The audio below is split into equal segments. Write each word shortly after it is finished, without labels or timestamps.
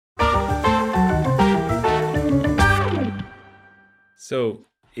So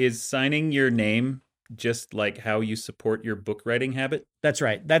is signing your name just like how you support your book writing habit? That's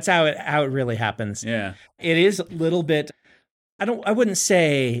right. That's how it really happens. Yeah. It is a little bit, I wouldn't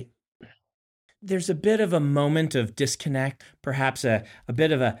say there's a bit of a moment of disconnect, perhaps a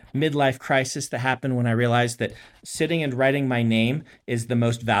bit of a midlife crisis that happened when I realized that sitting and writing my name is the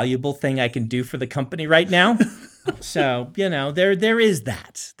most valuable thing I can do for the company right now. So, there is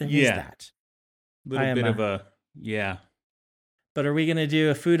that. There is that. Little bit of a, yeah. But are we going to do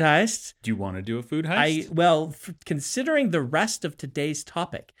a food heist? Do you want to do a food heist? Considering the rest of today's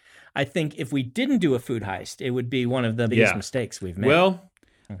topic, I think if we didn't do a food heist, it would be one of the biggest mistakes we've made. Well,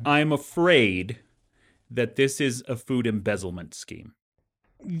 I'm afraid that this is a food embezzlement scheme.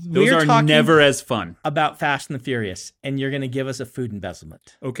 Those are never as fun. About Fast and the Furious, and you're going to give us a food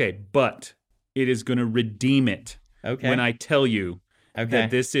embezzlement. Okay, but it is going to redeem it when I tell you that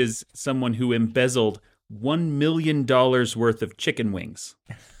this is someone who embezzled $1 million worth of chicken wings.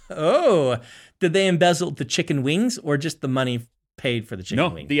 Oh, did they embezzle the chicken wings or just the money paid for the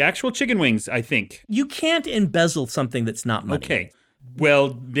chicken wings? No, the actual chicken wings, I think. You can't embezzle something that's not money. Okay.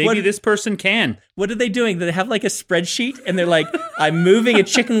 Well, maybe this person can. What are they doing? Do they have like a spreadsheet? And they're like, I'm moving a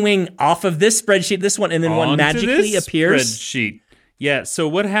chicken wing off of this spreadsheet, this one, and then one magically appears? Spreadsheet. Yeah, so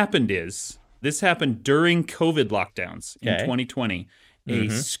what happened is, this happened during COVID lockdowns in 2020. A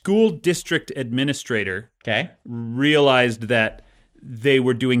school district administrator realized that they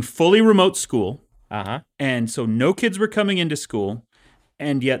were doing fully remote school. And so no kids were coming into school,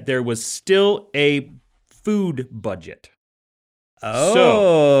 and yet there was still a food budget.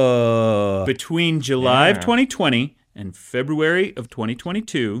 So between July of 2020 and February of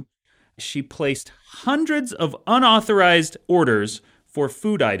 2022, she placed hundreds of unauthorized orders for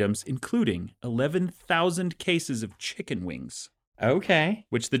food items, including 11,000 cases of chicken wings. Okay.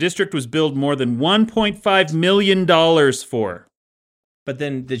 Which the district was billed more than $1.5 million for. But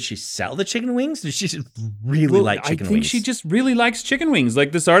then did she sell the chicken wings? Did she just really like chicken wings? I think she just really likes chicken wings.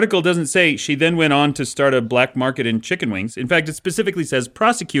 Like, this article doesn't say she then went on to start a black market in chicken wings. In fact, it specifically says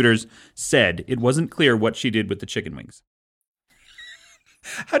prosecutors said it wasn't clear what she did with the chicken wings.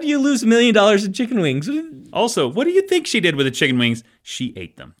 How do you lose $1 million in chicken wings? Also, what do you think she did with the chicken wings? She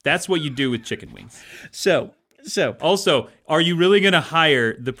ate them. That's what you do with chicken wings. So also, are you really going to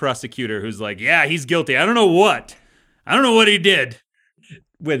hire the prosecutor who's like, yeah, he's guilty. I don't know what he did.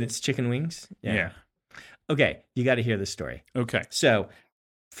 When it's chicken wings? Yeah. Okay, you got to hear this story. Okay. So,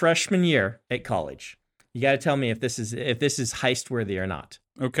 freshman year at college, you got to tell me if this is heist worthy or not.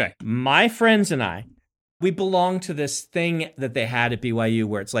 Okay. My friends and I, we belong to this thing that they had at BYU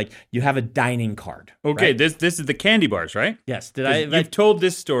where it's like you have a dining card. Okay, right? This is the candy bars, right? Yes. You've told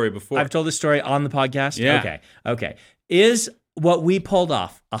this story before. I've told this story on the podcast? Yeah. Okay. Is what we pulled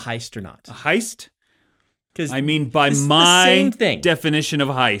off a heist or not? A heist? Because I mean, by my definition of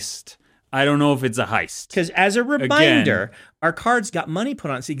heist, I don't know if it's a heist. Because as a reminder, our cards got money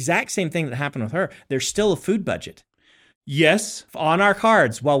put on. It's the exact same thing that happened with her. There's still a food budget. Yes. On our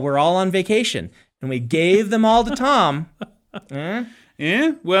cards while we're all on vacation. And we gave them all to Tom.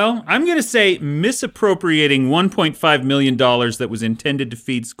 Yeah, well, I'm going to say misappropriating $1.5 million that was intended to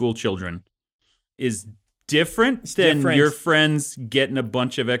feed school children is different than your friends getting a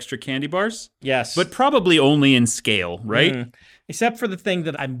bunch of extra candy bars. Yes. But probably only in scale, right? Except for the thing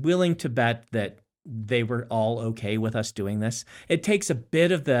that I'm willing to bet that they were all okay with us doing this. It takes a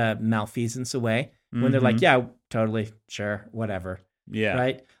bit of the malfeasance away when they're like, yeah, totally, sure, whatever. Yeah.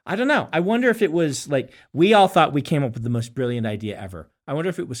 Right? I don't know. I wonder if it was like, we all thought we came up with the most brilliant idea ever. I wonder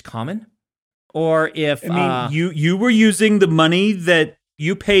if it was common or if... I mean, you were using the money that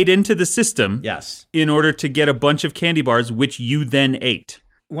you paid into the system in order to get a bunch of candy bars, which you then ate.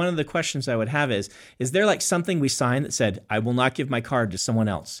 One of the questions I would have is there like something we signed that said, I will not give my card to someone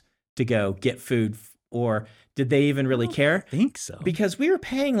else to go get food, or did they even really care? I think so. Because we were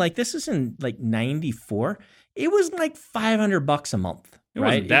paying, like, this was in like 94. It was like $500 a month. It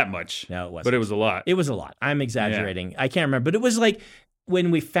wasn't that much. No, it wasn't. But it was a lot. It was a lot. I'm exaggerating. Yeah. I can't remember. But it was like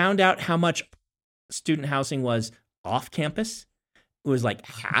when we found out how much student housing was off campus, it was like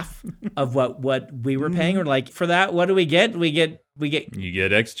half of what we were paying. Or like, for that, what do we get? You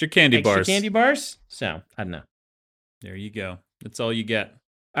get extra candy bars. Extra candy bars? So, I don't know. There you go. That's all you get.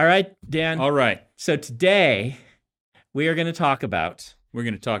 All right, Dan. All right. So today, we are going to talk about... We're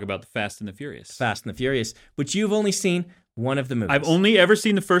going to talk about The Fast and the Furious. Fast and the Furious, which you've only seen one of the movies. I've only ever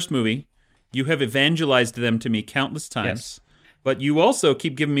seen the first movie. You have evangelized them to me countless times. Yes. But you also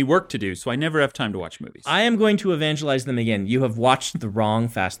keep giving me work to do, so I never have time to watch movies. I am going to evangelize them again. You have watched the wrong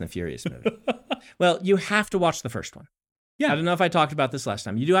Fast and the Furious movie. Well, you have to watch the first one. I don't know if I talked about this last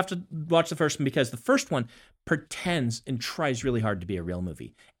time. You do have to watch the first one because the first one pretends and tries really hard to be a real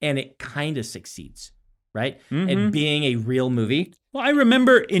movie. And it kind of succeeds, right? And being a real movie. Well, I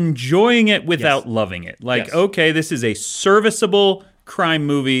remember enjoying it without loving it. Like, okay, this is a serviceable crime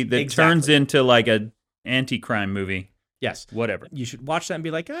movie that turns into like a anti-crime movie. Yes. Whatever. You should watch that and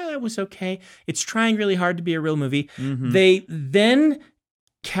be like, that was okay. It's trying really hard to be a real movie. They then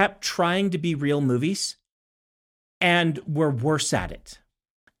kept trying to be real movies and were worse at it.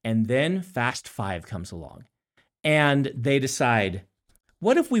 And then Fast 5 comes along. And they decide,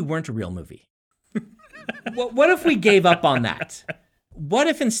 what if we weren't a real movie? What if we gave up on that? What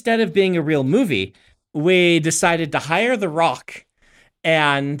if instead of being a real movie, we decided to hire The Rock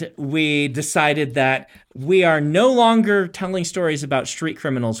and we decided that we are no longer telling stories about street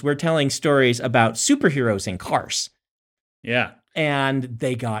criminals. We're telling stories about superheroes in cars. Yeah. And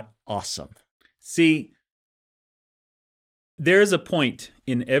they got awesome. See, there's a point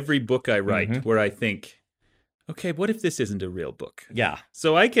in every book I write where I think, okay, what if this isn't a real book? Yeah.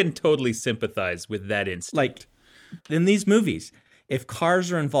 So I can totally sympathize with that instinct. Like, in these movies, if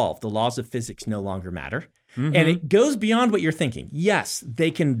cars are involved, the laws of physics no longer matter. And it goes beyond what you're thinking. Yes, they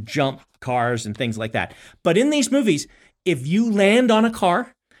can jump cars and things like that. But in these movies, if you land on a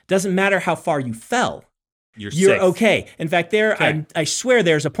car, doesn't matter how far you fell. You're safe. Okay. In fact, I swear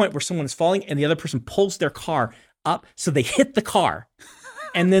there's a point where someone is falling and the other person pulls their car up so they hit the car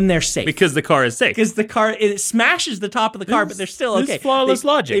and then they're safe. Because the car is safe. Because the car, it smashes the top of the car, but they're still okay. It's flawless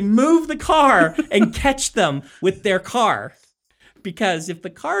logic. They move the car and catch them with their car. Because if the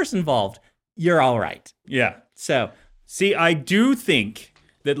car's involved, you're all right. Yeah. So, see, I do think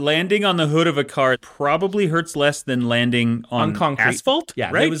that landing on the hood of a car probably hurts less than landing on concrete. Asphalt.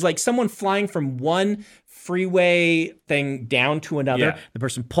 Yeah, right? It was like someone flying from one freeway thing down to another. Yeah. The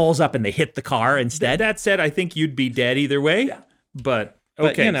person pulls up and they hit the car instead. That said, I think you'd be dead either way. Yeah. But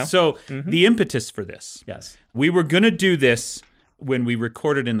okay, so the impetus for this. Yes. We were going to do this when we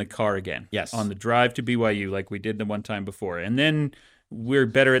recorded in the car again. Yes. On the drive to BYU like we did the one time before. And then we're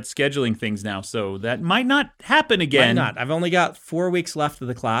better at scheduling things now, so that might not happen again. Might not. I've only got 4 weeks left of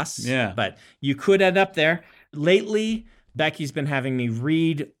the class. Yeah. But you could end up there. Lately, Becky's been having me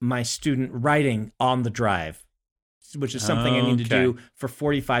read my student writing on the drive, which is something I need to do for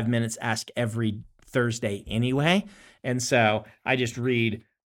 45 minutes, ask every Thursday anyway. And so I just read.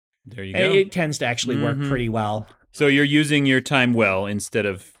 There you go. It tends to actually work pretty well. So you're using your time well instead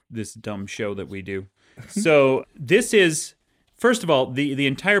of this dumb show that we do. So this is, first of all, the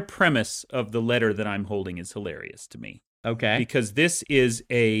entire premise of the letter that I'm holding is hilarious to me. Okay. Because this is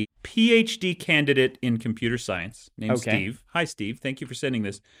a PhD candidate in computer science named Steve. Hi, Steve. Thank you for sending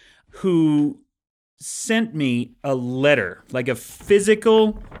this. Who sent me a letter, like a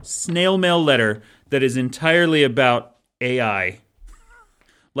physical snail mail letter that is entirely about AI.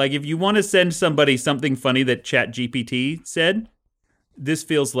 Like if you want to send somebody something funny that ChatGPT said, this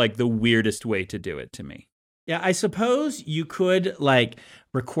feels like the weirdest way to do it to me. Yeah, I suppose you could like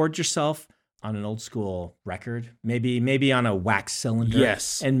record yourself on an old school record, maybe on a wax cylinder,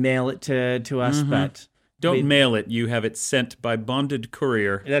 yes, and mail it to us. But don't mail it; you have it sent by bonded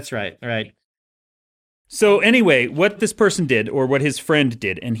courier. That's right. Right. So anyway, what this person did, or what his friend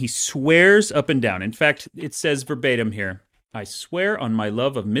did, and he swears up and down. In fact, it says verbatim here: "I swear on my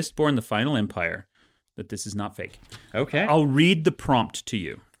love of Mistborn: The Final Empire that this is not fake." Okay. I'll read the prompt to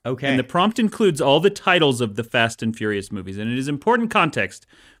you. Okay. And the prompt includes all the titles of the Fast and Furious movies. And it is important context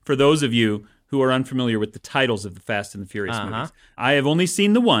for those of you who are unfamiliar with the titles of the Fast and the Furious movies. I have only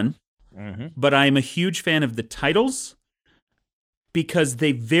seen the one, but I am a huge fan of the titles because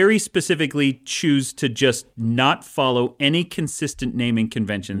they very specifically choose to just not follow any consistent naming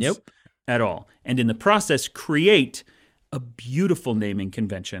conventions at all. And in the process, create a beautiful naming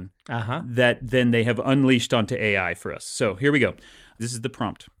convention that then they have unleashed onto AI for us. So here we go. This is the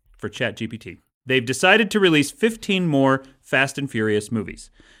prompt for ChatGPT. They've decided to release 15 more Fast and Furious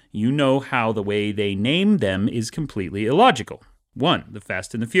movies. You know how the way they name them is completely illogical. 1. The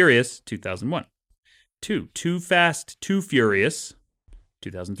Fast and the Furious, 2001. 2. Too Fast, Too Furious,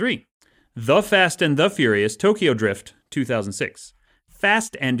 2003. The Fast and the Furious, Tokyo Drift, 2006.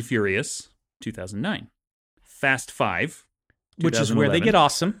 Fast and Furious, 2009. Fast 5, 2011. Which is where they get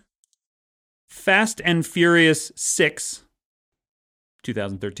awesome. Fast and Furious 6,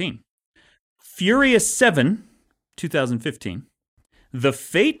 2013. Furious 7, 2015. The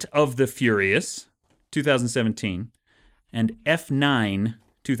Fate of the Furious, 2017. And F9,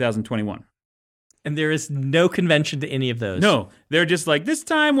 2021. And there is no convention to any of those. No, they're just like, this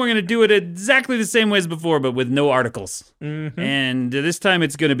time we're going to do it exactly the same way as before, but with no articles. Mm-hmm. And this time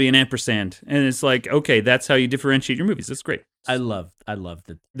it's going to be an ampersand. And it's like, okay, that's how you differentiate your movies. That's great. I love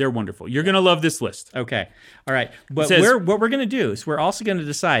that. They're wonderful. You're going to love this list. Okay. All right. But what we're going to do is we're also going to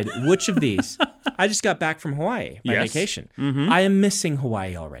decide which of these. I just got back from Hawaii, my vacation. Mm-hmm. I am missing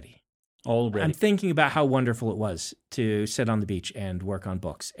Hawaii already. I'm thinking about how wonderful it was to sit on the beach and work on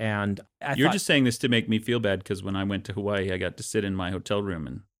books. And you're just saying this to make me feel bad because when I went to Hawaii, I got to sit in my hotel room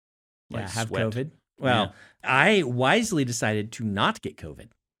and have sweat. COVID. Well, I wisely decided to not get COVID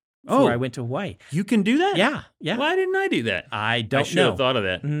before I went to Hawaii. You can do that? Yeah. Why didn't I do that? I don't know. I should have thought of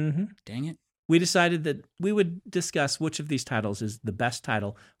that. Mm-hmm. Dang it. We decided that we would discuss which of these titles is the best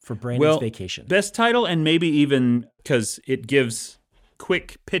title for Brandon's vacation. Best title, and maybe even because it gives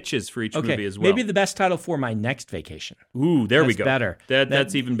quick pitches for each movie as well. Maybe the best title for my next vacation. Ooh, we go. Better.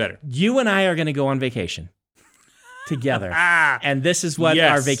 That's even better. You and I are going to go on vacation together. And this is what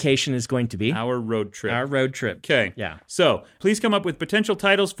our vacation is going to be. Our road trip. Okay. Yeah. So please come up with potential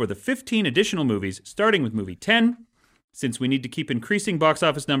titles for the 15 additional movies, starting with movie 10. Since we need to keep increasing box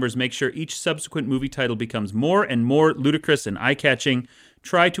office numbers, make sure each subsequent movie title becomes more and more ludicrous and eye-catching.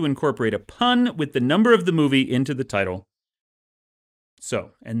 Try to incorporate a pun with the number of the movie into the title.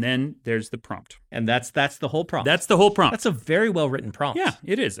 So, and then there's the prompt. And that's the whole prompt. That's the whole prompt. That's a very well-written prompt. Yeah,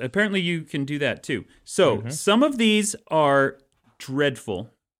 it is. Apparently you can do that too. So, some of these are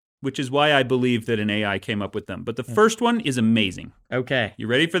dreadful, which is why I believe that an AI came up with them. But the first one is amazing. Okay. You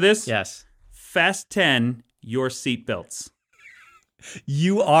ready for this? Yes. Fast 10, your seatbelts.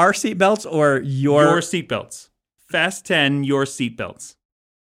 You are seatbelts or your seatbelts. Fast 10, your seatbelts.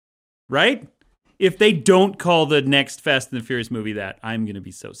 Right? If they don't call the next Fast and the Furious movie that, I'm going to be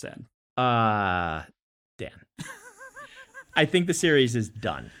so sad. Dan. I think the series is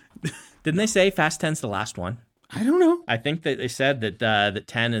done. Didn't they say Fast 10's the last one? I don't know. I think that they said that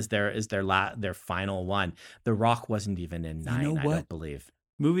 10 is their final one. The Rock wasn't even in 9, I don't believe.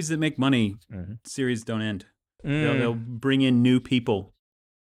 Movies that make money, series don't end. They'll bring in new people.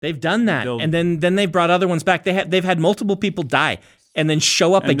 They've done that. And then they've brought other ones back. They've had multiple people die. And then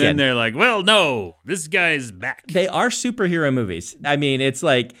show up again. And then they're like, well, no, this guy's back. They are superhero movies. I mean, it's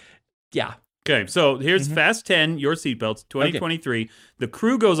like, yeah. Okay, so here's Fast 10, Your Seatbelts, 2023. Okay. The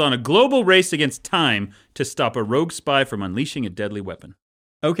crew goes on a global race against time to stop a rogue spy from unleashing a deadly weapon.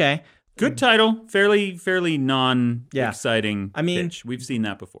 Okay. Good title. Fairly non-exciting pitch. We've seen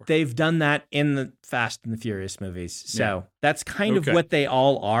that before. They've done that in the Fast and the Furious movies. So that's kind of what they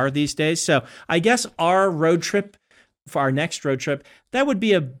all are these days. So I guess our road trip, for our next road trip, that would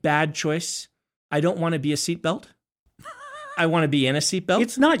be a bad choice. I don't want to be a seatbelt. I want to be in a seatbelt.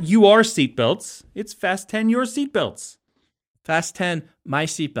 It's not you are seatbelts. It's Fast 10 your seatbelts. Fast 10 my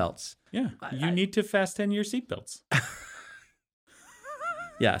seatbelts. Yeah, you need to Fast 10 your seatbelts.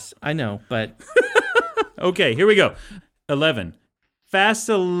 Yes, I know, but... Okay, here we go. 11. Fast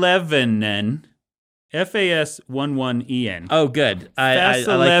 11N. FAS11EN. Oh, good. I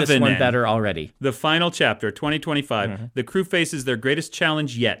like this one better already. The final chapter, 2025. The crew faces their greatest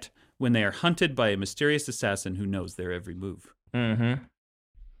challenge yet when they are hunted by a mysterious assassin who knows their every move. Who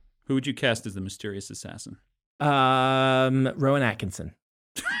would you cast as the mysterious assassin? Rowan Atkinson.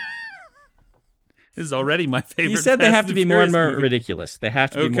 This is already my favorite. You said they have to be more and more ridiculous. They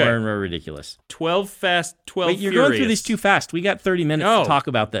have to be more and more ridiculous. 12 Fast, 12 Wait, Furious. You're going through these too fast. We got 30 minutes to talk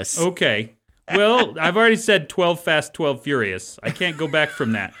about this. Okay. Well, I've already said 12 Fast, 12 Furious. I can't go back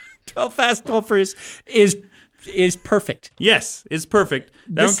from that. 12 Fast, 12 Furious is perfect. Yes, it's perfect.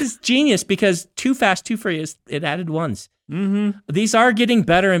 This is genius because Too Fast, Too Furious, it added ones. These are getting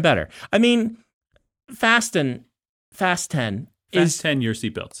better and better. I mean, Fast 10 Fast 10 your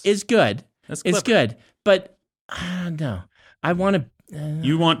seatbelts. Is good. That's clever. It's good. But no, I want to...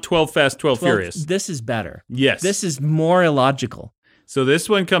 you want 12 Fast, 12 Furious. This is better. Yes. This is more illogical. So this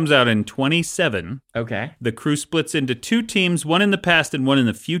one comes out in 27. Okay. The crew splits into two teams, one in the past and one in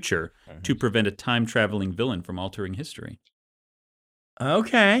the future, to prevent a time-traveling villain from altering history.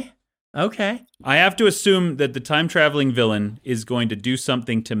 Okay. I have to assume that the time-traveling villain is going to do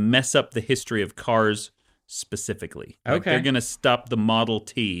something to mess up the history of cars specifically. Like they're going to stop the Model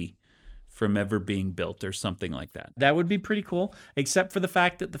T from ever being built or something like that. That would be pretty cool, except for the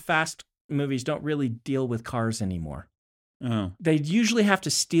fact that the Fast movies don't really deal with cars anymore. Oh. They usually have to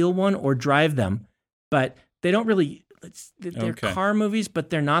steal one or drive them, but they don't really... They're car movies,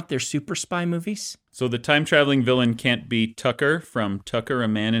 but they're not. They're super spy movies. So the time-traveling villain can't be Tucker from Tucker, a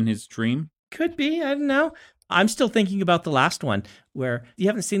Man in His Dream? Could be. I don't know. I'm still thinking about the last one, where you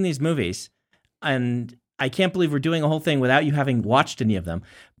haven't seen these movies, and I can't believe we're doing a whole thing without you having watched any of them.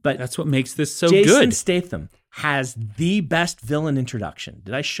 But that's what makes this so Jason good. Statham has the best villain introduction.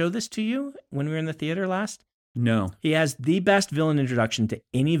 Did I show this to you when we were in the theater last? No. He has the best villain introduction to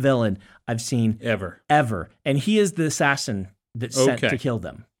any villain I've seen ever. And he is the assassin that's sent to kill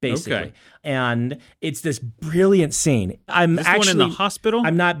them, basically. Okay. And it's this brilliant scene. I'm this actually one in the hospital?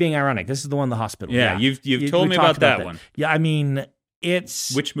 I'm not being ironic. This is the one in the hospital. Yeah. You've told me about that one. Yeah, I mean,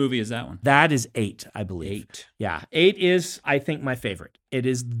 it's... Which movie is that one? That is 8, I believe. 8. Yeah. 8 is, I think, my favorite. It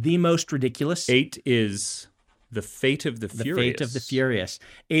is the most ridiculous. 8 is The Fate of the Furious. The Fate of the Furious.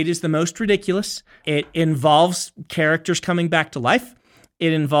 8 is the most ridiculous. It involves characters coming back to life.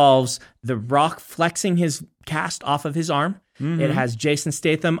 It involves The Rock flexing his cast off of his arm. Mm-hmm. It has Jason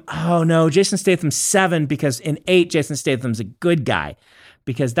Statham. Oh, no, Jason Statham's 7 because in 8, Jason Statham's a good guy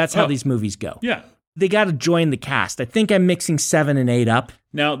because that's how these movies go. Yeah. They got to join the cast. I think I'm mixing 7 and 8 up.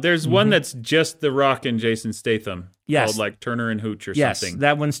 Now, there's one that's just The Rock and Jason Statham called like Turner and Hooch or something. Yes,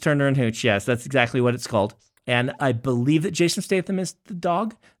 that one's Turner and Hooch. Yes, that's exactly what it's called. And I believe that Jason Statham is the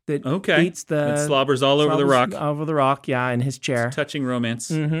dog that eats the... It slobbers all over the rock. Over the rock, yeah, in his chair. It's touching romance.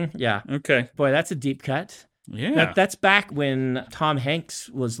 Mm-hmm, yeah. Okay. Boy, that's a deep cut. Yeah. That's back when Tom Hanks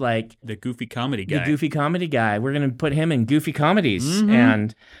was like... The goofy comedy guy. The goofy comedy guy. We're going to put him in goofy comedies. Mm-hmm.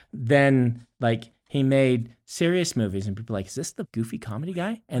 And then, like, he made serious movies. And people were like, is this the goofy comedy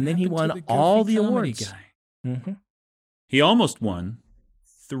guy? And then he won all the awards. Mm-hmm. He almost won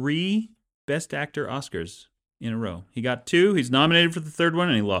 3 Best Actor Oscars in a row. He got 2. He's nominated for the 3rd one,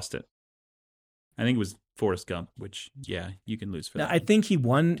 and he lost it. I think it was Forrest Gump, which, you can lose for that. I think he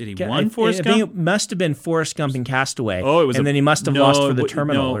won. Did he won Forrest Gump? I think it must have been Forrest Gump and Castaway. Oh, it was. And then he must have lost for The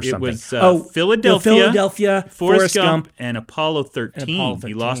Terminal or something. It was Philadelphia, Forrest Gump, and Apollo 13.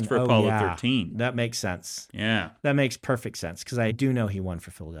 He lost for Apollo 13. That makes sense. Yeah. That makes perfect sense, because I do know he won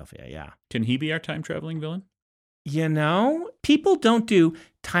for Philadelphia, yeah. Can he be our time-traveling villain? You know, people don't do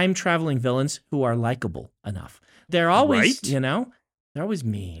time-traveling villains who are likable enough. They're always, they're always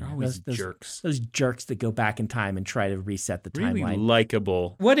mean. They're always jerks. Those jerks that go back in time and try to reset the timeline. Really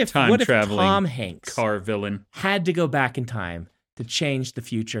likable what if Tom Hanks car villain had to go back in time to change the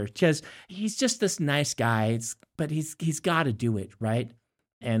future? Because he's just this nice guy, but he's got to do it, right?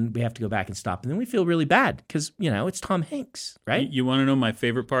 And we have to go back and stop. And then we feel really bad because, it's Tom Hanks, right? You want to know my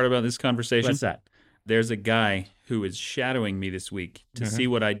favorite part about this conversation? What's that? There's a guy who is shadowing me this week to see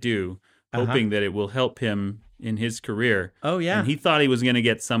what I do, hoping that it will help him in his career. Oh, yeah. And he thought he was going to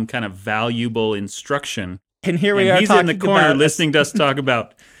get some kind of valuable instruction. And here we are he's in the corner listening to us talk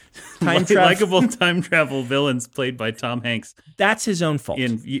about likable time travel villains played by Tom Hanks. That's his own fault.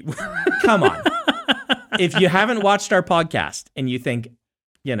 Come on. If you haven't watched our podcast and you think,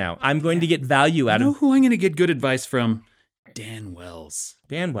 I'm going to get value out of... You know who I'm going to get good advice from? Dan Wells.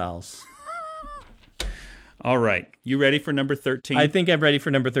 Dan Wells. All right. You ready for number 13? I think I'm ready for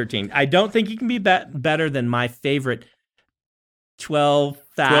number 13. I don't think you can be better than my favorite 12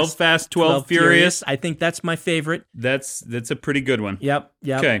 Fast, 12 Furious. I think that's my favorite. That's a pretty good one. Yep.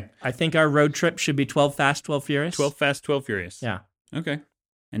 Okay. I think our road trip should be 12 Fast, 12 Furious. 12 Fast, 12 Furious. Yeah. Okay.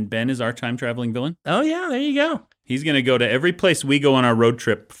 And Ben is our time-traveling villain? Oh, yeah. There you go. He's going to go to every place we go on our road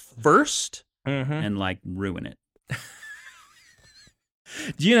trip first and, ruin it.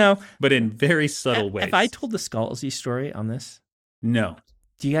 Do you know? But in very subtle ways. Have I told the Scalzi story on this? No.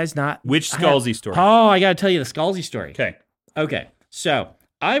 Do you guys not? Which Scalzi story? Oh, I got to tell you the Scalzi story. Okay. So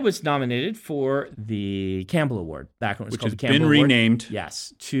I was nominated for the Campbell Award back when it was called the Campbell Award. Which has been renamed.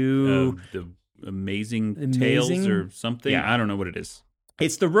 Yes. To the Amazing Tales or something. Yeah. I don't know what it is.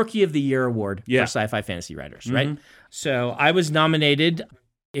 It's the Rookie of the Year Award for sci-fi fantasy writers, right? So I was nominated.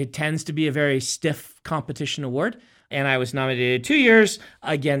 It tends to be a very stiff competition award. And I was nominated 2 years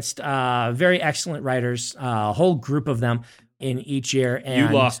against very excellent writers, a whole group of them in each year. And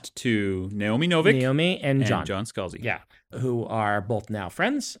you lost to Naomi Novik. And John Scalzi. Yeah, who are both now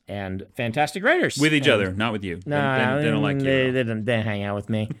friends and fantastic writers. With each other, not with you. No, they don't like you. They don't hang out with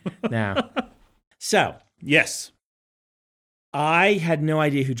me. No. So. Yes. I had no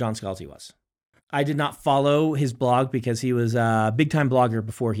idea who John Scalzi was. I did not follow his blog because he was a big-time blogger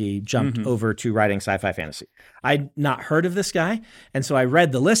before he jumped over to writing sci-fi fantasy. I'd not heard of this guy, and so I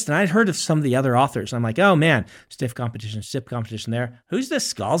read the list, and I'd heard of some of the other authors. I'm like, oh, man, stiff competition there. Who's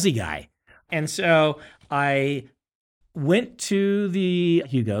this Scalzi guy? And so I went to the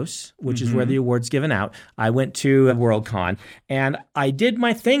Hugos, which is where the award's given out. I went to Worldcon, and I did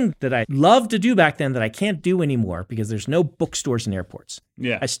my thing that I loved to do back then that I can't do anymore because there's no bookstores in airports.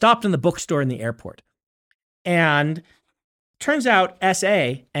 Yeah. I stopped in the bookstore in the airport, and turns out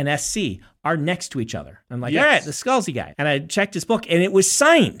SA and SC are next to each other. I'm like, all right, the Scalzi guy. And I checked his book, and it was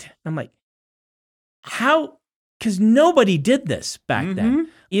signed. I'm like, how, because nobody did this back then.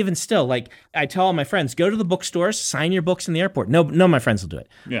 Even still, like I tell all my friends, go to the bookstores, sign your books in the airport. No, none of my friends will do it.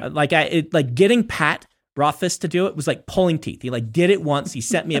 Yeah. Like getting Pat Rothfuss to do it was like pulling teeth. He like did it once. He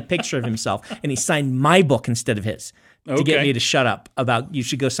sent me a picture of himself and he signed my book instead of his to get me to shut up about you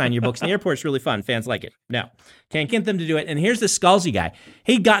should go sign your books in the airport. It's really fun. Fans like it. No, can't get them to do it. And here's the Scalzi guy.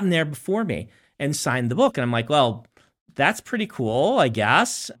 He'd gotten there before me and signed the book. And I'm like, well, that's pretty cool, I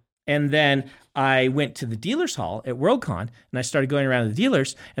guess. And then I went to the dealers hall at Worldcon and I started going around the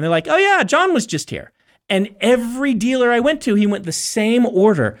dealers and they're like, oh yeah, John was just here. And every dealer I went to, he went the same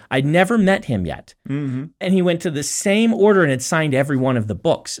order. I'd never met him yet. And he went to the same order and had signed every one of the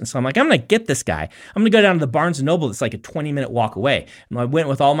books. And so I'm like, I'm going to get this guy. I'm going to go down to the Barnes & Noble that's like a 20-minute walk away. And I went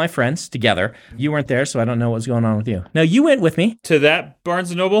with all my friends together. You weren't there, so I don't know what's going on with you. No, you went with me. To that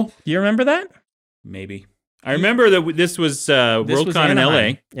Barnes & Noble? Do you remember that? Maybe. I remember that this was Worldcon in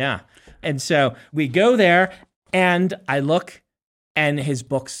LA. Yeah. And so we go there and I look and his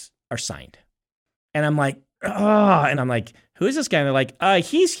books are signed. And I'm like, oh, and I'm like, who is this guy? And they're like,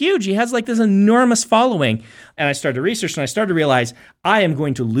 he's huge. He has like this enormous following. And I started to research and I started to realize I am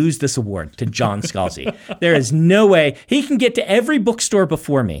going to lose this award to John Scalzi. There is no way he can get to every bookstore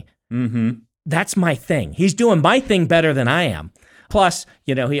before me. That's my thing. He's doing my thing better than I am. Plus,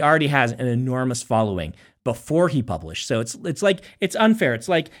 he already has an enormous following before he published. So it's like, it's unfair. It's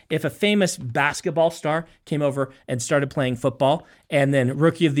like if a famous basketball star came over and started playing football and then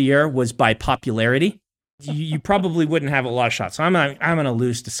Rookie of the Year was by popularity, you probably wouldn't have a lot of shots. So I'm going to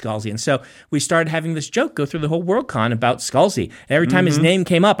lose to Scalzi. And so we started having this joke go through the whole Worldcon about Scalzi. And every time his name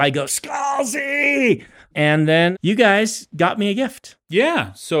came up, I go, Scalzi! And then you guys got me a gift.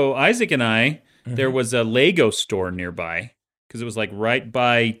 Yeah. So Isaac and I, there was a Lego store nearby because it was like right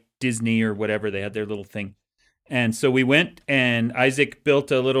by Disney or whatever. They had their little thing. And so we went and Isaac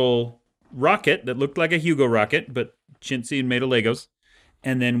built a little rocket that looked like a Hugo rocket, but chintzy and made of Legos.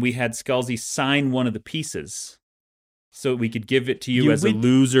 And then we had Scalzi sign one of the pieces so we could give it to you as a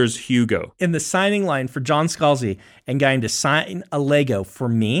loser's Hugo. In the signing line for John Scalzi and getting to sign a Lego for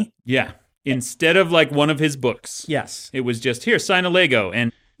me. Yeah. Instead of like one of his books. Yes. It was just, here, sign a Lego.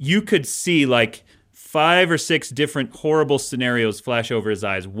 And you could see like 5 or 6 different horrible scenarios flash over his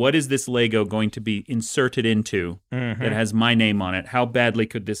eyes. What is this Lego going to be inserted into that has my name on it? How badly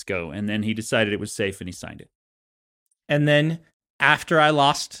could this go? And then he decided it was safe and he signed it. And then after I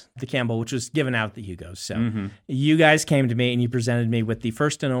lost the Campbell, which was given out at the Hugos, so you guys came to me and you presented me with the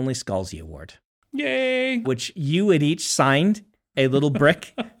first and only Scalzi Award. Yay! Which you had each signed a little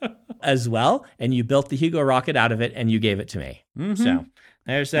brick as well, and you built the Hugo rocket out of it and you gave it to me. So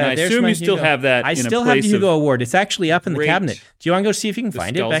there's I assume you still have that. I still have the Hugo Award. It's actually up in the cabinet. Do you want to go see if you can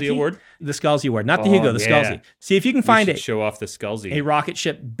find it, Becky? The Scalzi Award? The Scalzi Award. Not the Hugo, the Scalzi. See if you can find it. Show off the Scalzi. A rocket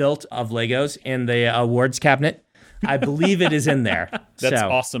ship built of Legos in the awards cabinet. I believe it is in there. That's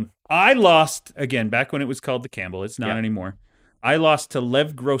awesome. I lost, again, back when it was called the Campbell. It's not anymore. I lost to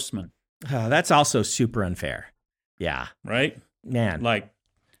Lev Grossman. Oh, that's also super unfair. Yeah. Right? Man. Like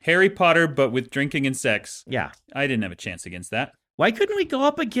Harry Potter, but with drinking and sex. Yeah. I didn't have a chance against that. Why couldn't we go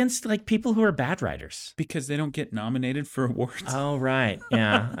up against like people who are bad writers? Because they don't get nominated for awards. Oh, right.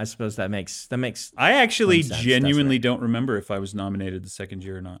 Yeah, I suppose that makes. I actually genuinely don't remember if I was nominated the second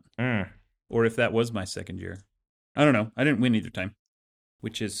year or not, or if that was my second year. I don't know. I didn't win either time,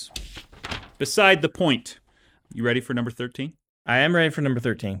 which is beside the point. You ready for number 13? I am ready for number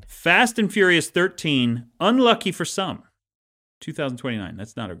 13. Fast and Furious 13. Unlucky for some. 2029.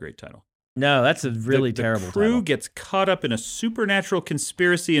 That's not a great title. No, that's a really terrible title. The crew gets caught up in a supernatural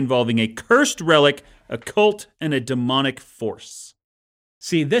conspiracy involving a cursed relic, a cult, and a demonic force.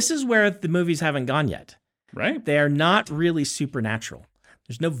 See, this is where the movies haven't gone yet. Right. They are not really supernatural.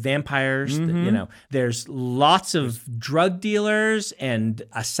 There's no vampires, there's lots of drug dealers and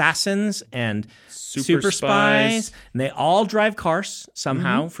assassins and super spies. And they all drive cars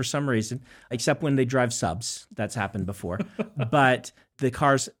somehow for some reason, except when they drive subs. That's happened before. But the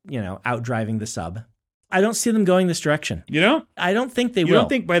cars, out driving the sub. I don't see them going this direction. You know? I don't think they will. You don't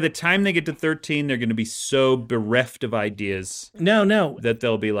think by the time they get to 13, they're going to be so bereft of ideas? No. That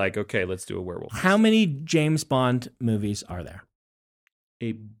they'll be like, okay, let's do a werewolf. How many James Bond movies are there?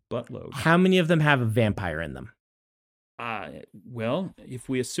 A buttload. How many of them have a vampire in them? Well, if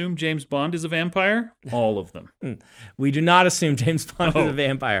we assume James Bond is a vampire, all of them. We do not assume James Bond is a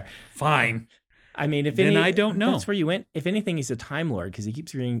vampire. Fine. I mean, I don't know. That's where you went. If anything, he's a Time Lord because he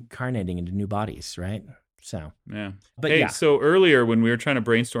keeps reincarnating into new bodies, right? So yeah. But so earlier when we were trying to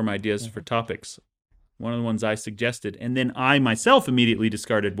brainstorm ideas for topics, one of the ones I suggested, and then I myself immediately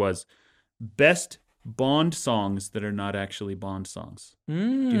discarded, was best Bond songs that are not actually Bond songs. Do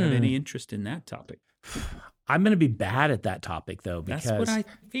you have any interest in that topic? I'm going to be bad at that topic, though, because that's what I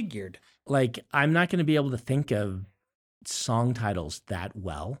figured. Like, I'm not going to be able to think of song titles that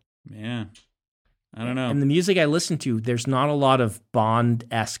well. Yeah. I don't know. And the music I listen to, there's not a lot of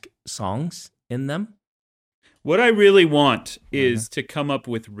Bond-esque songs in them. What I really want is to come up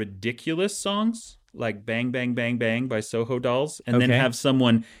with ridiculous songs like Bang, Bang, Bang, Bang by Soho Dolls, and then have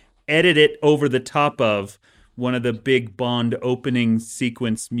someone edit it over the top of one of the big Bond opening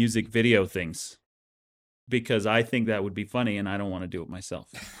sequence music video things. Because I think that would be funny, and I don't want to do it myself.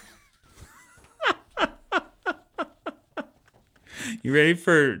 You ready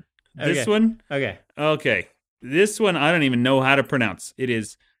for this one? Okay. This one, I don't even know how to pronounce. It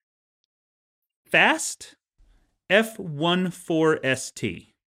is Fast F14ST.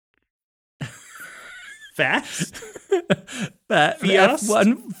 Fast?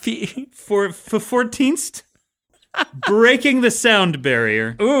 F1 for 14th? Breaking the sound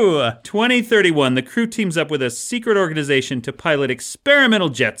barrier. Ooh. 2031, the crew teams up with a secret organization to pilot experimental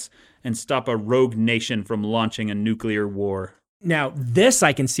jets and stop a rogue nation from launching a nuclear war. Now, this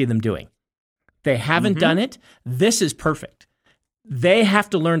I can see them doing. They haven't done it. This is perfect. They have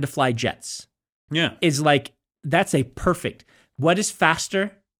to learn to fly jets. Yeah. That's a perfect. What is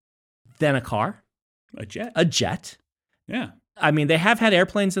faster than a car? A jet. A jet. Yeah. I mean, they have had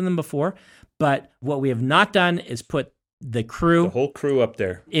airplanes in them before, but what we have not done is put the whole crew up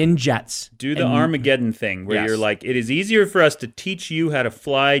there in jets. Do the Armageddon thing where you're like, it is easier for us to teach you how to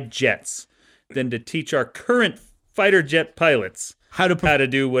fly jets than to teach our current fighter jet pilots how to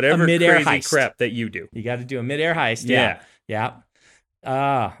do whatever crazy heist. Crap that you do. You got to do a mid-air heist. Yeah.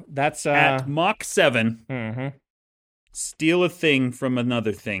 That's at Mach 7. Steal a thing from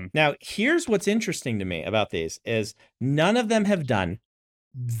another thing. Now, here's what's interesting to me about these is none of them have done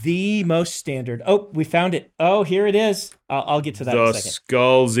the most standard. Oh, we found it. Oh, here it is. I'll get to that in a second.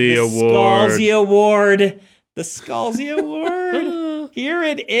 Scalzi Award. Scalzi Award. The Scalzi Award. Here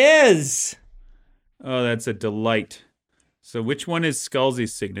it is. Oh, that's a delight. So which one is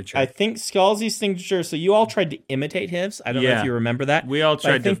Scalzi's signature? I think Scalzi's signature. So you all tried to imitate his. I don't know if you remember that. We all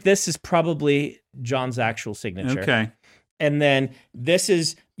tried I think this is probably John's actual signature. Okay. And then this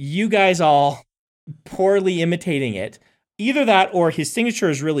is you guys all poorly imitating it. Either that or his signature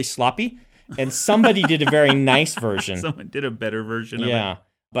is really sloppy and somebody did a very nice version. Someone did a better version of it. Yeah.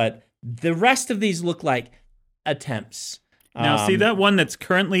 But the rest of these look like attempts. Now, see that one that's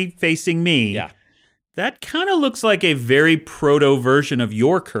currently facing me? Yeah. That kind of looks like a very proto version of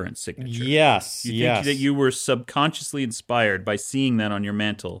your current signature. Yes, you think that you were subconsciously inspired by seeing that on your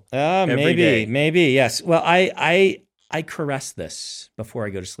mantle? Maybe, yes. Well, I caress this before I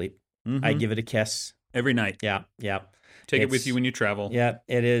go to sleep. I give it a kiss. Every night. Yeah. Take it with you when you travel. Yeah,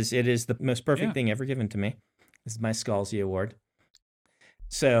 it is. It is the most perfect thing ever given to me. This is my Scalzi Award.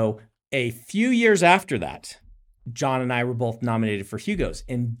 So a few years after that, John and I were both nominated for Hugos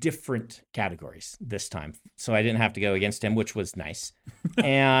in different categories this time. So I didn't have to go against him, which was nice.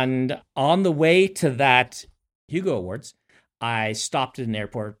 And on the way to that Hugo Awards, I stopped at an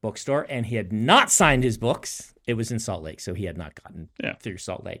airport bookstore and he had not signed his books. It was in Salt Lake, so he had not gotten through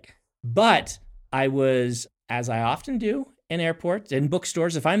Salt Lake. But I was, as I often do in airports and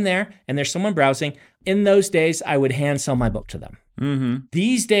bookstores, if I'm there and there's someone browsing, in those days, I would hand sell my book to them.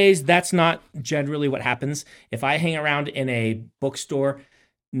 These days, that's not generally what happens. If I hang around in a bookstore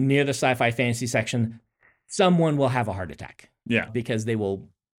near the sci-fi fantasy section, someone will have a heart attack. Yeah. Because they will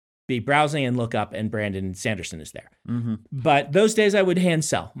be browsing and look up and Brandon Sanderson is there. But those days I would hand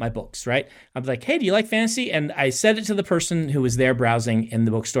sell my books, right? I'd be like, hey, do you like fantasy? And I said it to the person who was there browsing in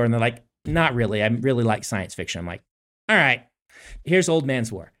the bookstore and they're like, not really. I really like science fiction. I'm like, all right, here's Old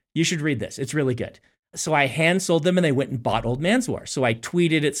Man's War. You should read this. It's really good. So I hand sold them and they went and bought Old Man's War. So I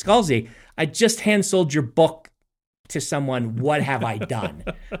tweeted at Scalzi, I just hand sold your book to someone. What have I done?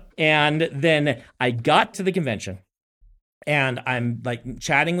 And then I got to the convention and I'm like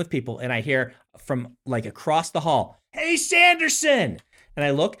chatting with people and I hear from like across the hall, hey, Sanderson. And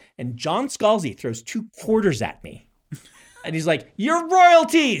I look and John Scalzi throws 2 quarters at me. And he's like, your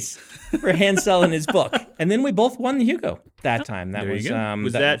royalties for hand selling his book. And then we both won the Hugo that time. That was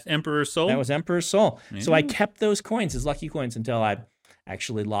that Emperor's Soul? That was Emperor's Soul. Yeah. So I kept those coins as lucky coins until I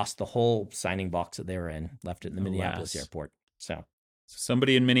actually lost the whole signing box that they were in, left it in the Minneapolis airport. So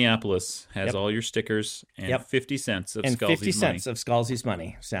somebody in Minneapolis has all your stickers and 50 cents of Scalzi's money. 50 cents of Scalzi's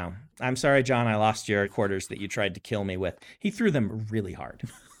money. So I'm sorry, John, I lost your quarters that you tried to kill me with. He threw them really hard.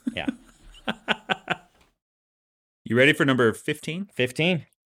 Yeah. You ready for number 15? 15.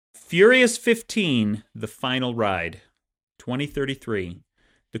 Furious 15, The Final Ride, 2033.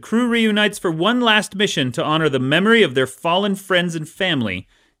 The crew reunites for one last mission to honor the memory of their fallen friends and family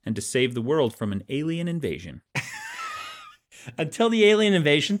and to save the world from an alien invasion. Until the alien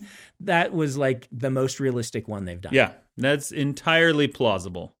invasion, that was like the most realistic one they've done. Yeah, that's entirely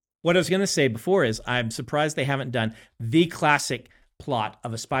plausible. What I was going to say before is I'm surprised they haven't done the classic plot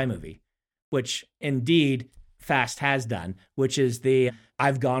of a spy movie, which indeed Fast has done, which is the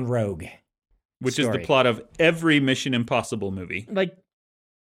I've gone rogue. Which story. Is the plot of every Mission Impossible movie. Like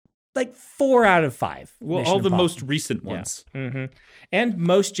 4 out of 5. Well, all the most recent ones. Yeah. Mm-hmm. And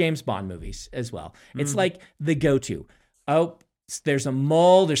most James Bond movies as well. It's like the go-to. Oh, there's a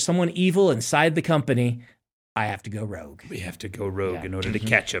mole, there's someone evil inside the company. I have to go rogue. We have to go rogue in order to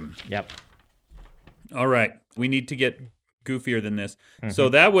catch him. Yep. All right. We need to get goofier than this. So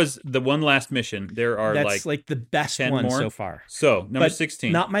that was the one last mission. There are That's like the best 10 one more so far. So, number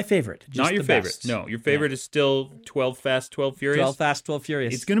 16. Not my favorite. Just Not your the favorite. best. No, your favorite is still 12 Fast, 12 Furious. 12 Fast, 12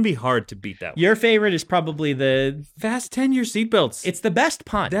 Furious. It's going to be hard to beat that one. Your favorite is probably the... Fasten your seatbelts. It's the best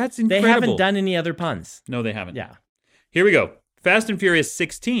pun. That's incredible. They haven't done any other puns. No, they haven't. Yeah. Here we go. Fast and Furious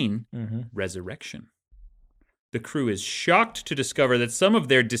 16, Resurrection. The crew is shocked to discover that some of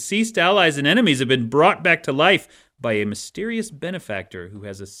their deceased allies and enemies have been brought back to life by a mysterious benefactor who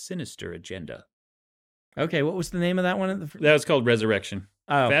has a sinister agenda. Okay, what was the name of that one? That was called Resurrection.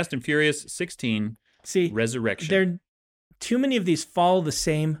 Oh. Fast and Furious 16, Resurrection. Too many of these follow the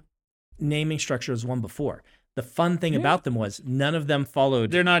same naming structure as one before. The fun thing about them was none of them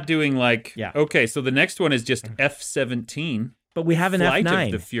followed. They're not doing okay, so the next one is just F-17. But we have an Flight F9.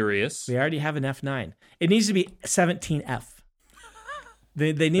 of the Furious. We already have an F9. It needs to be 17F.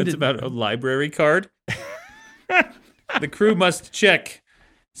 They need That's about a library card. The crew must check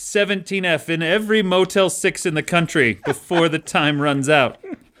 17F in every Motel 6 in the country before the time runs out.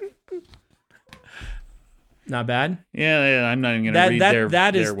 Not bad. Yeah, I'm not even going to read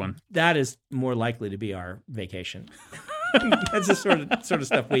their one. That is more likely to be our vacation. That's the sort of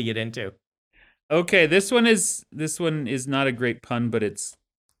stuff we get into. Okay, this one is not a great pun, but it's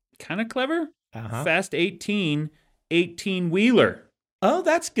kind of clever. Fast 18, 18-wheeler. Oh,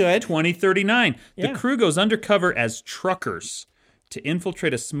 that's good. 2039. Yeah. The crew goes undercover as truckers to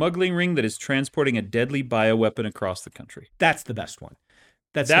infiltrate a smuggling ring that is transporting a deadly bioweapon across the country. That's the best one.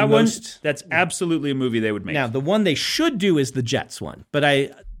 That's absolutely a movie they would make. Now, the one they should do is the Jets one, but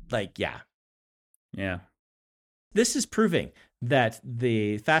Yeah. This is proving that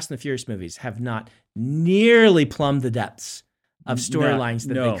the Fast and the Furious movies have not nearly plumbed the depths of storylines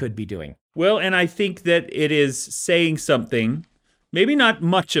that they could be doing. Well, and I think that it is saying something, maybe not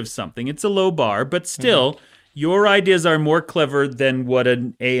much of something. It's a low bar, but still, your ideas are more clever than what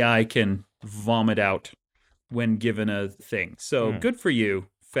an AI can vomit out when given a thing. So good for you,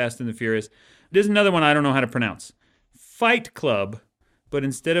 Fast and the Furious. There's another one I don't know how to pronounce. Fight Club, but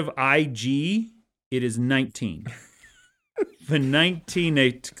instead of IG, it is 19. The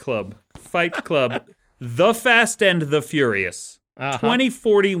 19-8 Club. Fight Club. The Fast and the Furious.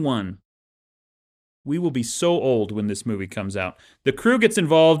 2041. We will be so old when this movie comes out. The crew gets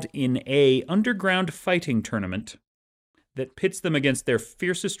involved in a underground fighting tournament that pits them against their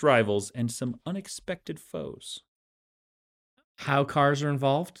fiercest rivals and some unexpected foes. How cars are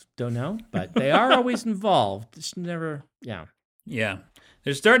involved, don't know, but they are always involved. It's never, Yeah.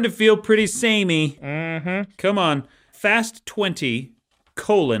 They're starting to feel pretty samey. Come on. Fast 20,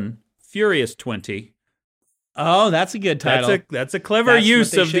 Furious 20. Oh, that's a good title. That's a clever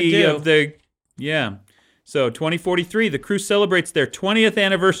use of the. Yeah. So 2043, the crew celebrates their 20th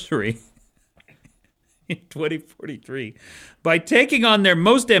anniversary in 2043 by taking on their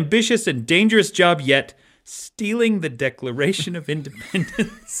most ambitious and dangerous job yet, stealing the Declaration of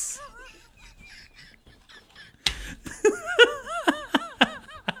Independence.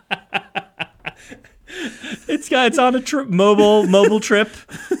 It's on a trip, mobile trip.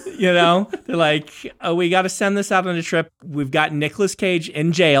 You know, they're like, oh, we got to send this out on a trip. We've got Nicolas Cage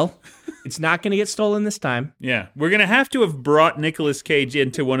in jail. It's not going to get stolen this time. Yeah, we're going to have have Nicolas Cage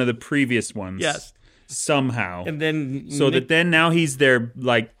into one of the previous ones. Yes, somehow, and then that now he's their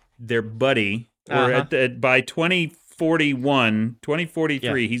buddy. Or by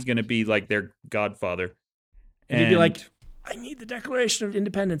 2043, he's going to be like their godfather. And he'd be like, I need the Declaration of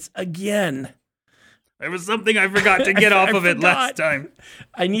Independence again. There was something I forgot to get off of it last time.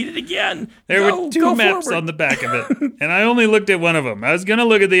 I need it again. There were two maps on the back of it, and I only looked at one of them. I was going to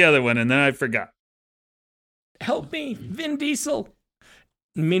look at the other one, and then I forgot. Help me, Vin Diesel.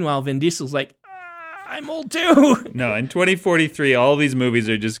 Meanwhile, Vin Diesel's like, I'm old too. No, in 2043, all these movies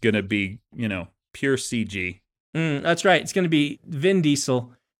are just going to be, pure CG. That's right. It's going to be Vin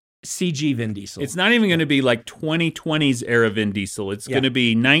Diesel CG Vin Diesel. It's not even going to be like 2020s era Vin Diesel. It's going to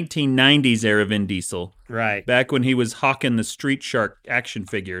be 1990s era Vin Diesel. Right. Back when he was hawking the Street Shark action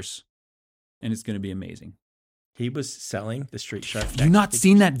figures. And it's going to be amazing. He was selling the Street Shark. Have you not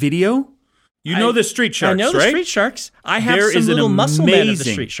seen that video? You know the Street Sharks, right? I know the Street Sharks. I have some little muscle men of the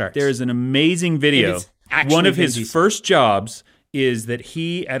Street Sharks. There is an amazing video. One of his first jobs is that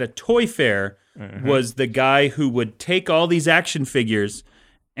he, at a toy fair, was the guy who would take all these action figures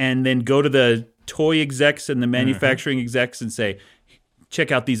and then go to the toy execs and the manufacturing execs and say,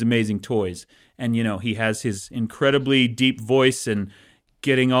 check out these amazing toys. And, he has his incredibly deep voice and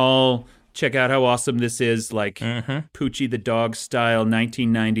getting all, check out how awesome this is, like Poochie the Dog style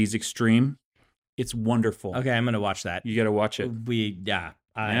 1990s extreme. It's wonderful. Okay, I'm going to watch that. You got to watch it.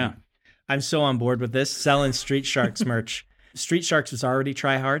 I'm so on board with this. Selling Street Sharks merch. Street Sharks was already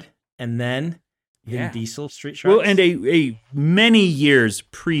Try Hard, and then Vin Diesel Street Sharks. Well, and a many years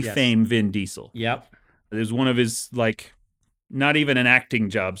pre-fame Vin Diesel. Yep. There's one of his, not even an acting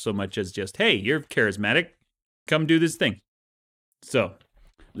job so much as just, hey, you're charismatic. Come do this thing. So,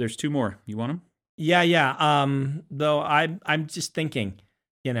 there's 2 more. You want them? Yeah. Though I'm just thinking,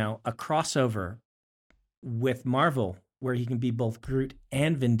 a crossover with Marvel where he can be both Groot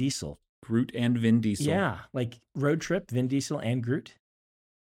and Vin Diesel. Groot and Vin Diesel. Yeah, like Road Trip, Vin Diesel and Groot.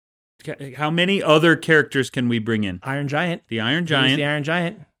 How many other characters can we bring in? Iron Giant. The Iron Giant. The Iron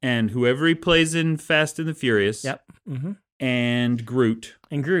Giant. And whoever he plays in Fast and the Furious. Yep. Mm-hmm. And Groot.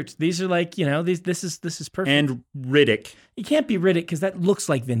 These are this is perfect. And Riddick. You can't be Riddick because that looks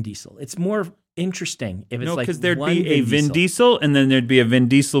like Vin Diesel. It's more interesting if it's because there'd be a Vin Diesel and then there'd be a Vin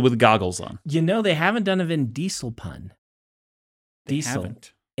Diesel with goggles on. They haven't done a Vin Diesel pun. Diesel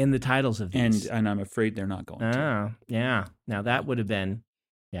haven't. In the titles of these. And I'm afraid they're not going to. Oh, yeah. Now that would have been,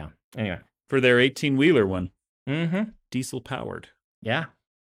 Anyway. For their 18-wheeler one. Mm-hmm. Diesel powered. Yeah.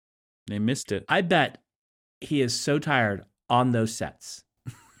 They missed it. I bet he is so tired on those sets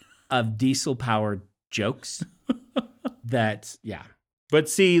of diesel powered jokes that, But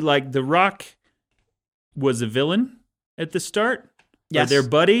see, The Rock was a villain at the start. Yes. Are they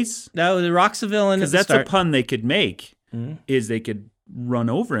buddies? No, The Rock's a villain. Because that's a pun they could make, is they could run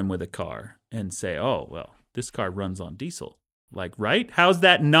over him with a car and say, oh, well, this car runs on diesel. Right? How's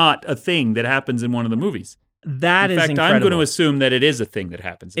that not a thing that happens in one of the movies? That is incredible. I'm going to assume that it is a thing that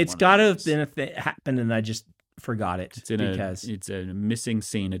happens. It's got to have been happened, and I just forgot it. It's a missing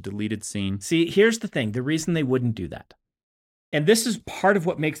scene, a deleted scene. See, here's the thing. The reason they wouldn't do that, and this is part of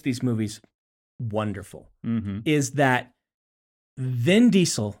what makes these movies wonderful, is that Vin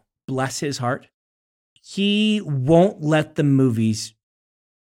Diesel, bless his heart, he won't let the movies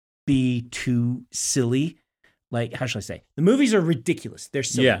be too silly. How shall I say? The movies are ridiculous. They're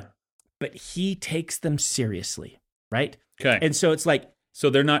silly. Yeah. But he takes them seriously, right? Okay. And so it's so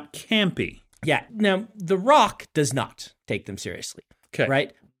they're not campy. Yeah. Now, The Rock does not take them seriously. Okay.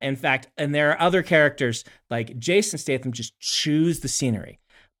 Right? In fact, and there are other characters like Jason Statham just chews the scenery.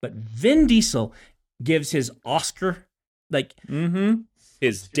 But Vin Diesel gives his Oscar,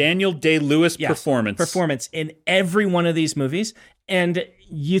 his Daniel Day-Lewis performance in every one of these movies. And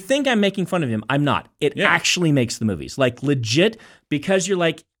you think I'm making fun of him. I'm not. It actually makes the movies. Legit, because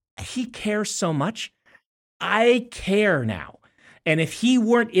you're he cares so much. I care now. And if he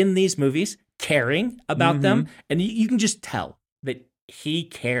weren't in these movies caring about them, and you can just tell that he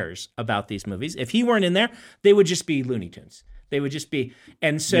cares about these movies. If he weren't in there, they would just be Looney Tunes. They would just be.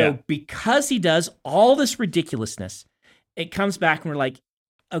 And so because he does all this ridiculousness, it comes back and we're like,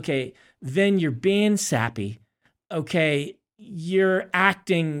 okay, Vin, you're being sappy. Okay, you're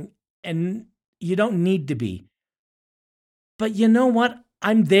acting and you don't need to be. But you know what?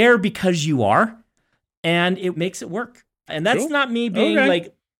 I'm there because you are, and it makes it work. And that's not me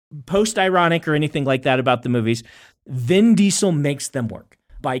being post-ironic or anything like that about the movies. Vin Diesel makes them work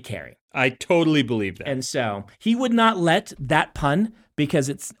by caring. I totally believe that. And so he would not let that pun, because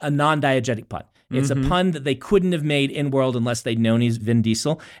it's a non-diegetic pun. It's a pun that they couldn't have made in world unless they'd known he's Vin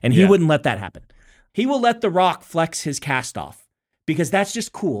Diesel, and he wouldn't let that happen. He will let The Rock flex his cast off because that's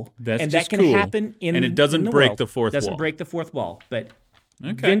just cool. That can happen in and it doesn't in the break world. the fourth wall. Doesn't break the fourth wall, but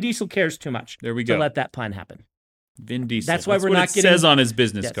Vin Diesel cares too much to let that pun happen. Vin Diesel. That's why we're not getting. Says on his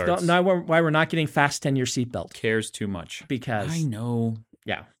business cards. Why we're not getting fasten your seatbelt. Cares too much. Because I know.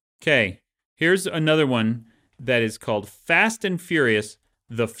 Yeah. Okay. Here's another one that is called Fast and Furious.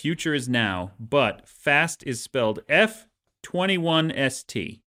 The Future is Now, but Fast is spelled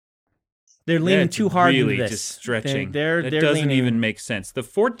F21ST. They're leaning too hard into this. Really just stretching. They're doesn't leaning. Even make sense. The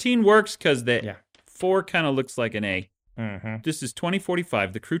 14 works because the 4 kind of looks like an A. This is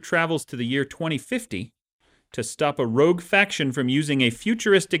 2045. The crew travels to the year 2050 to stop a rogue faction from using a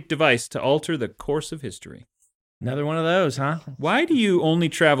futuristic device to alter the course of history. Another one of those, huh? Why do you only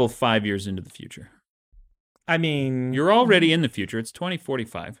travel 5 years into the future? I mean... You're already in the future. It's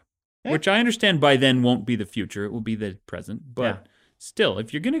 2045, which I understand by then won't be the future. It will be the present. But still,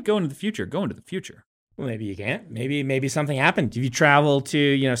 if you're going to go into the future, go into the future. Well, maybe you can't. Maybe something happened. If you travel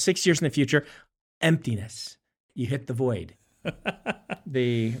to, 6 years in the future, emptiness. You hit the void.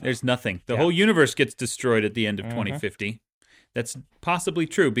 There's nothing. The whole universe gets destroyed at the end of 2050. That's possibly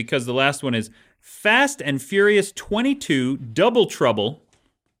true because the last one is Fast and Furious 22 Double Trouble.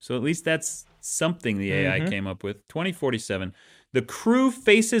 So at least that's something the AI came up with. 2047. The crew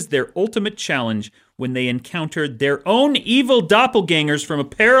faces their ultimate challenge when they encounter their own evil doppelgangers from a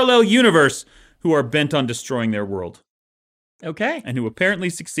parallel universe who are bent on destroying their world. Okay. And who apparently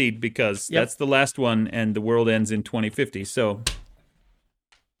succeed because that's the last one and the world ends in 2050. So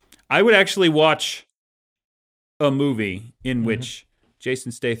I would actually watch a movie in which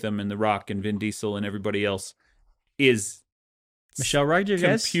Jason Statham and The Rock and Vin Diesel and everybody else is Michelle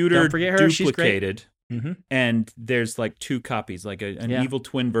Rodriguez, computer don't forget her. duplicated. And there's like two copies, like an evil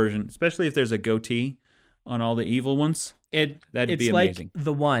twin version, especially if there's a goatee on all the evil ones. That'd be amazing. Like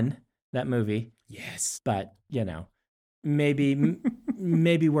The One, that movie. Yes. But,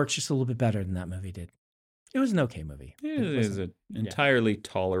 maybe works just a little bit better than that movie did. It was an okay movie. It is an entirely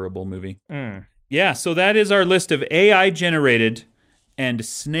tolerable movie. Yeah, so that is our list of AI-generated and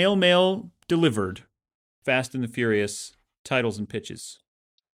snail mail delivered Fast and the Furious titles and pitches.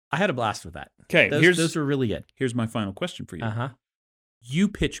 I had a blast with that. Okay, those were really good. Here's my final question for you. You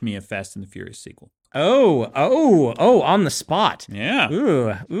pitch me a Fast and the Furious sequel. Oh, on the spot. Yeah. Ooh.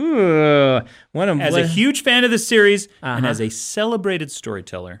 As a huge fan of the series and as a celebrated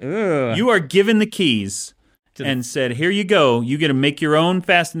storyteller, you are given the keys and said, here you go. You get to make your own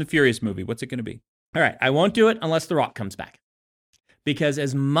Fast and the Furious movie. What's it going to be? All right. I won't do it unless The Rock comes back. Because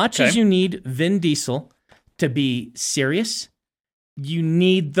as much as you need Vin Diesel to be serious, you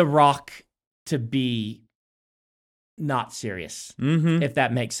need The Rock to be not serious, if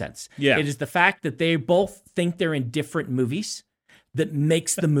that makes sense. Yeah. It is the fact that they both think they're in different movies that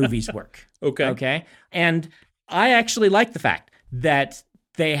makes the movies work. Okay. And I actually like the fact that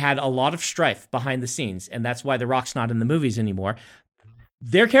they had a lot of strife behind the scenes, and that's why The Rock's not in the movies anymore.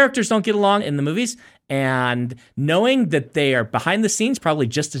 Their characters don't get along in the movies, and knowing that they are behind the scenes probably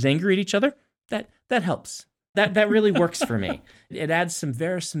just as angry at each other, that helps. That really works for me. It adds some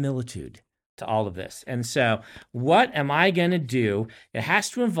verisimilitude to all of this. And so what am I going to do? It has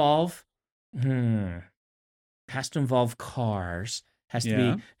to involve cars. Has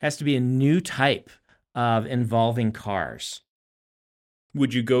to be a new type of involving cars.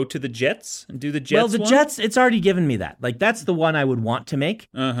 Would you go to the Jets and do the Jets? Well, the Jets, it's already given me that. Like, that's the one I would want to make.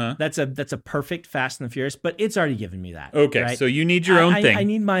 That's a perfect Fast and the Furious, but it's already given me that. Okay, right? So you need your own thing. I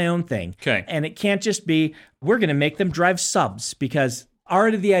need my own thing. Okay. And it can't just be, we're going to make them drive subs, because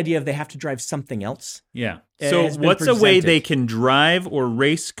already the idea of they have to drive something else. Yeah. So what's a way they can drive or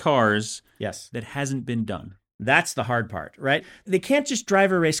race cars that hasn't been done? That's the hard part, right? They can't just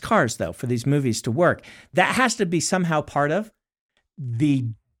drive or race cars, though, for these movies to work. That has to be somehow part of the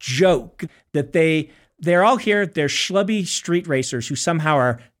joke that they're all here. They're schlubby street racers who somehow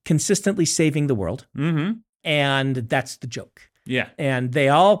are consistently saving the world. And that's the joke. Yeah. And they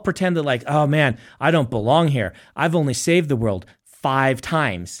all pretend that like, oh man, I don't belong here. I've only saved the world 5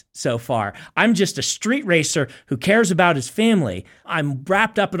 times so far. I'm just a street racer who cares about his family. I'm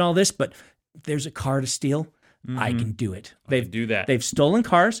wrapped up in all this, but there's a car to steal. I can do it. They do that. They've stolen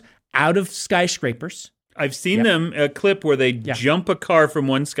cars out of skyscrapers. I've seen them, a clip where they jump a car from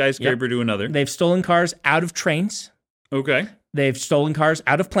one skyscraper to another. They've stolen cars out of trains. Okay. They've stolen cars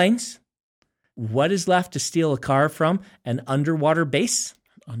out of planes. What is left to steal a car from? An underwater base?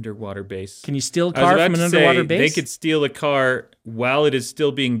 Underwater base. Can you steal a car from an underwater base? They could steal a car while it is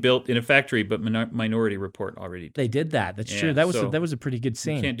still being built in a factory, but Minority Report already did. They did that. That's true. That was a pretty good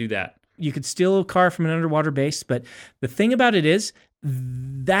scene. You can't do that. You could steal a car from an underwater base, but the thing about it is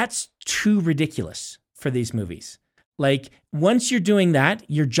that's too ridiculous for these movies. Like, once you're doing that,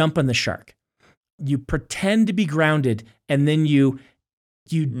 you're jumping the shark. You pretend to be grounded, and then you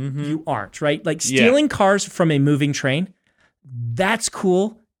aren't, right? Like, stealing cars from a moving train, that's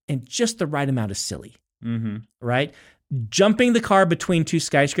cool and just the right amount of silly, right? Jumping the car between 2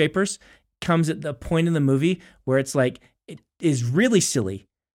 skyscrapers comes at the point in the movie where it's like, it is really silly,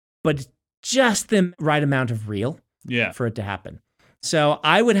 but it's just the right amount of real for it to happen. So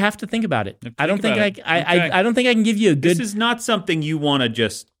I would have to think about it. I don't think I can give you a good. This is not something you want to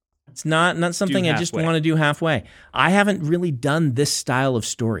just It's not something I just want to do halfway. I haven't really done this style of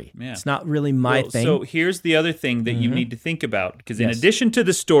story. Yeah. It's not really my thing. So here's the other thing that you need to think about, because in addition to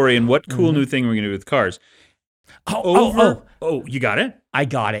the story and what cool new thing we're going to do with cars. Oh, you got it? I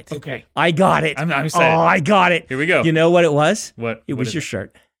got it. Okay. I got it. I'm excited. Oh, I got it. Here we go. You know what it was? What? It was your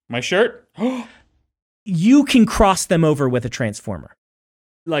shirt. My shirt? You can cross them over with a transformer.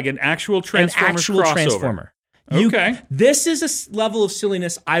 Like an actual transformer An actual crossover. transformer. Okay. This is a level of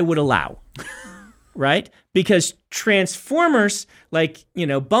silliness I would allow, right? Because Transformers, like,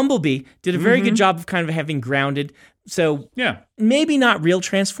 Bumblebee, did a very good job of kind of having grounded. So maybe not real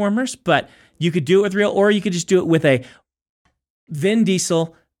Transformers, but you could do it with real, or you could just do it with a Vin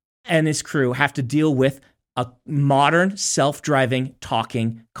Diesel and his crew have to deal with a modern, self-driving,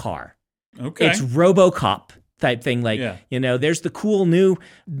 talking car. Okay. It's RoboCop type thing. Like, there's the cool new,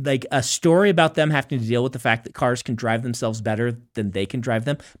 like a story about them having to deal with the fact that cars can drive themselves better than they can drive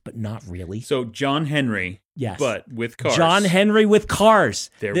them, but not really. So John Henry, but with cars. John Henry with cars.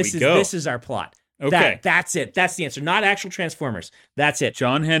 We go. This is our plot. Okay. That's it. That's the answer. Not actual Transformers. That's it.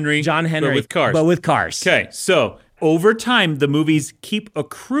 John Henry, but with cars. But with cars. Okay, so over time, the movies keep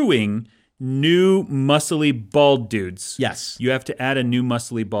accruing new muscly bald dudes. Yes. You have to add a new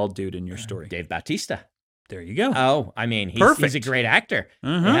muscly bald dude in your story. Dave Bautista. There you go. Oh, I mean, he's a great actor.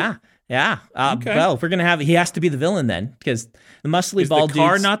 Uh-huh. Yeah. Well, if we're going to he has to be the villain then, because the muscly bald dude. Is the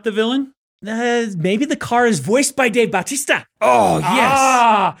car not the villain? Maybe the car is voiced by Dave Bautista. Oh,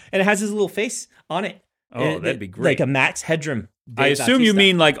 yes. And it has his little face on it. Oh, that'd be great. Like a Max Headroom. I assume you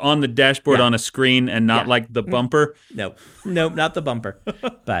mean like on the dashboard on a screen and not like the bumper? No, not the bumper.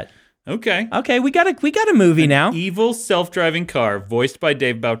 But okay, we got a movie now. Evil self-driving car voiced by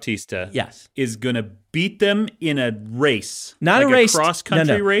Dave Bautista. Yes, is gonna beat them in a race. Not like a race,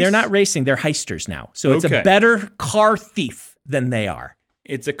 cross-country race. They're not racing. They're heisters now. So it's a better car thief than they are.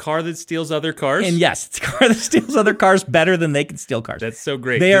 It's a car that steals other cars? And yes, it's a car that steals other cars better than they can steal cars. That's so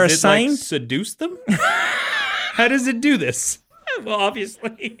great. They are assigned... seduce them? How does it do this? Well,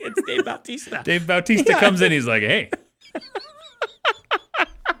 obviously, it's Dave Bautista. Dave Bautista comes in, he's like, hey.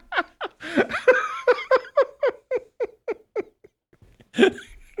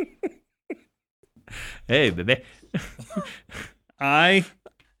 Hey, baby. I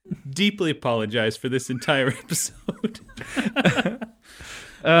deeply apologize for this entire episode.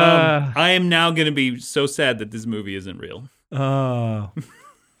 I am now going to be so sad that this movie isn't real. Oh.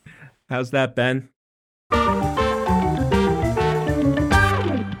 How's that, Ben?